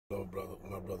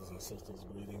my brothers and sisters,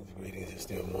 greetings. It's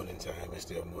still morning time. I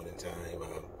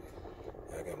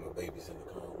got my babies in the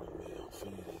car with me. I'm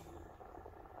feeding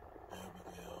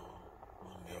Abigail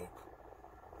milk,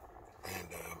 and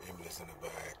Emily's in the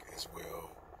back as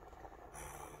well,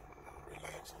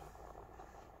 relaxing.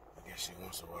 I guess she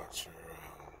wants to watch her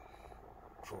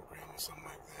program or something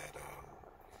like that.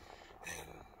 And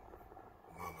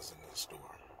Mama's in the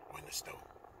store, or in the store,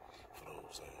 for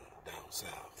those down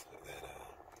south that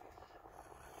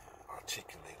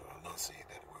articulate or enunciate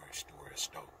that word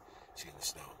store. She in the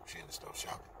store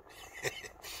shopping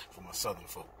for my southern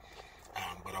folk.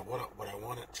 But I had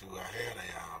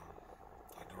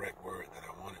a direct word that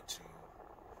I wanted to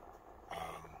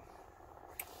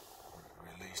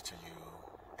release to you,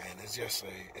 and it's just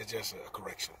a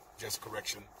correction,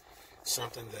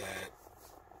 something that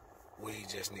we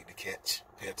just need to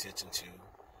pay attention to.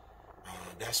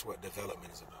 That's what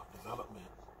development is about. Development,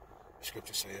 the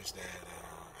scripture says that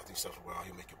I think stuff about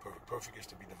he make you perfect. Perfect is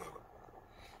to be developed,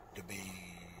 to be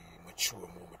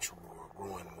more mature,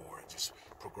 growing more, just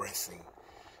progressing.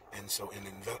 And so in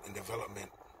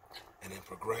development and in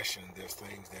progression, there's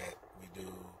things that we do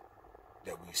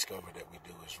that we discover that we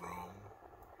do is wrong.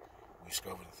 We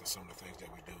discover that some of the things that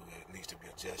we do that needs to be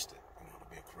adjusted, to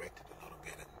be corrected a little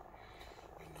bit, and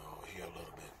here a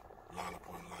little bit, line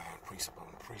upon line, precept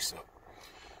upon precept.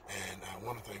 And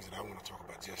one of the things that I want to talk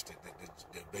about, just the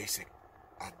basic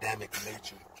Adamic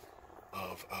nature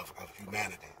of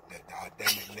humanity, the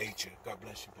Adamic nature, God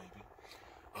bless you, baby,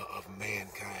 of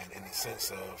mankind, in the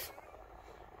sense of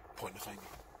pointing the finger.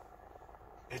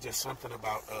 It's just something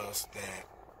about us that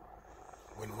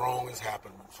when wrong has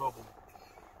happened,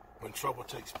 when trouble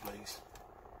takes place,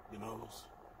 when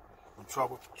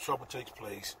trouble takes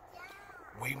place,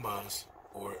 we must,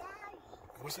 or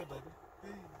what's that, baby?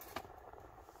 Hey.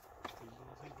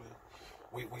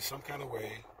 We some kind of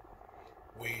way,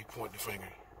 we point the finger.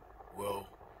 Well,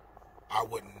 I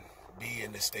wouldn't be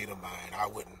in this state of mind. I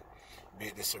wouldn't be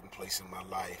at this certain place in my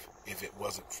life if it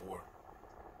wasn't for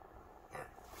her,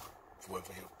 if it wasn't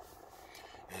for him.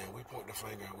 And we point the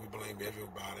finger. We blame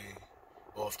everybody,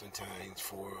 oftentimes,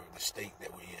 for the state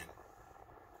that we're in.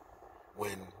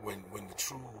 When the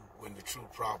true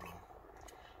problem,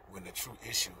 when the true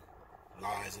issue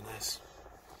lies in us.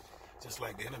 Just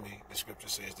like the enemy, the scripture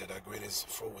says that our greatest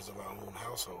foe is of our own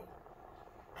household.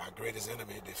 Our greatest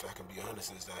enemy, if I can be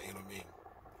honest, is our enemy,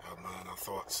 our mind, our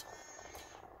thoughts,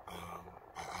 our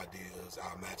ideas,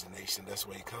 our imagination. That's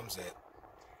where he comes at.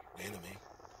 The enemy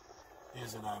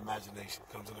is in our imagination,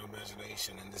 comes in our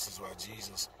imagination, and this is why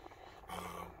Jesus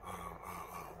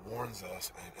warns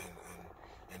us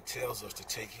and tells us to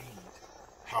take heed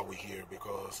how we hear,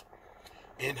 because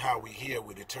in how we hear,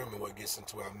 we determine what gets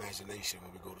into our imagination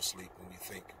when we go to sleep, when we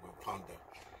think, we ponder.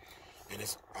 And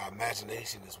it's our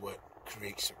imagination is what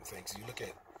creates certain things. You look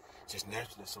at just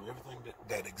naturally, so everything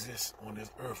that exists on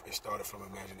this earth, it started from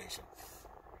imagination.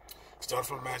 Started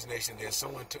from imagination. Then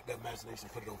someone took that imagination,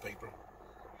 put it on paper,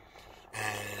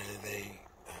 and they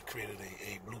created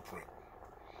a blueprint.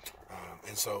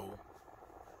 And so,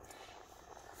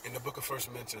 in the book of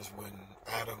First Mentions, when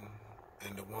Adam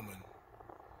and the woman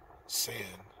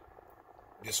sinned,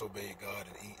 disobeyed God,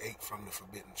 and ate from the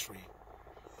forbidden tree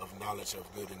of knowledge of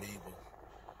good and evil,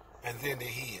 and then they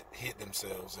hid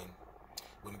themselves. And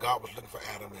when God was looking for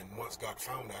Adam, and once God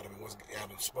found Adam, and once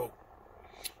Adam spoke,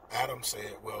 Adam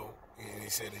said, well, he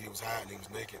said that he was hiding, he was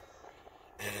naked.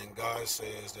 And God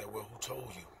says that, well, who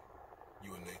told you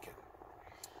you were naked?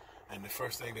 And the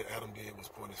first thing that Adam did was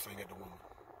point his finger at the woman.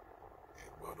 And,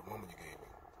 well, the woman you gave me,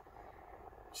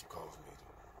 she caused me to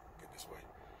get this way.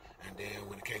 And then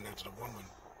when it came down to the woman,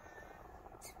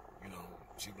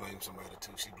 she blamed somebody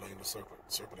too. She blamed the serpent.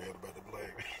 The serpent had about the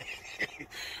blame.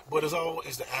 But it's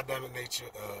the Adamic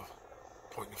nature of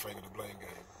pointing the finger to blame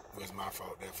game. Well, it's my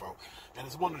fault, their fault. And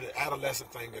it's one of the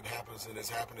adolescent things that happens, and it's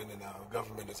happening in our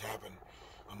government, it's happened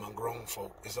among grown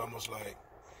folk. It's almost like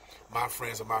my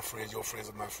friends are my friends, your friends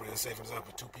are my friends. Say, for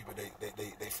example, two people,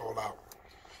 they fall out.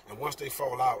 And once they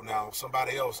fall out, now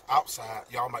somebody else outside,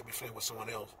 y'all might be friends with someone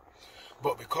else.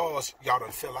 But because y'all done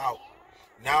fell out,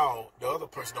 now the other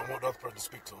person don't want the other person to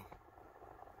speak to him.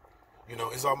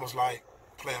 It's almost like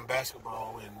playing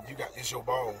basketball, and it's your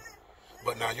ball,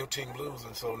 but now your team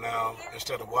losing, so now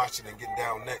instead of watching and getting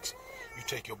down next, you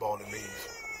take your ball and leave.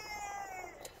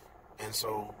 And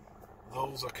so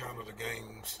those are kind of the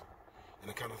games and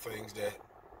the kind of things that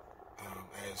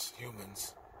as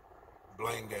humans,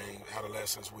 blame game,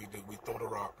 adolescents, we do. We throw a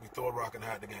rock and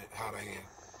hide our hand.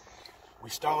 We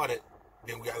started,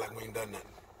 then we act like we ain't done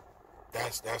nothing.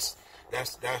 That's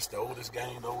the oldest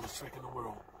game, the oldest trick in the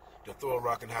world, to throw a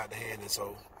rock and hide the hand. And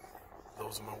so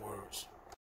Those are my words.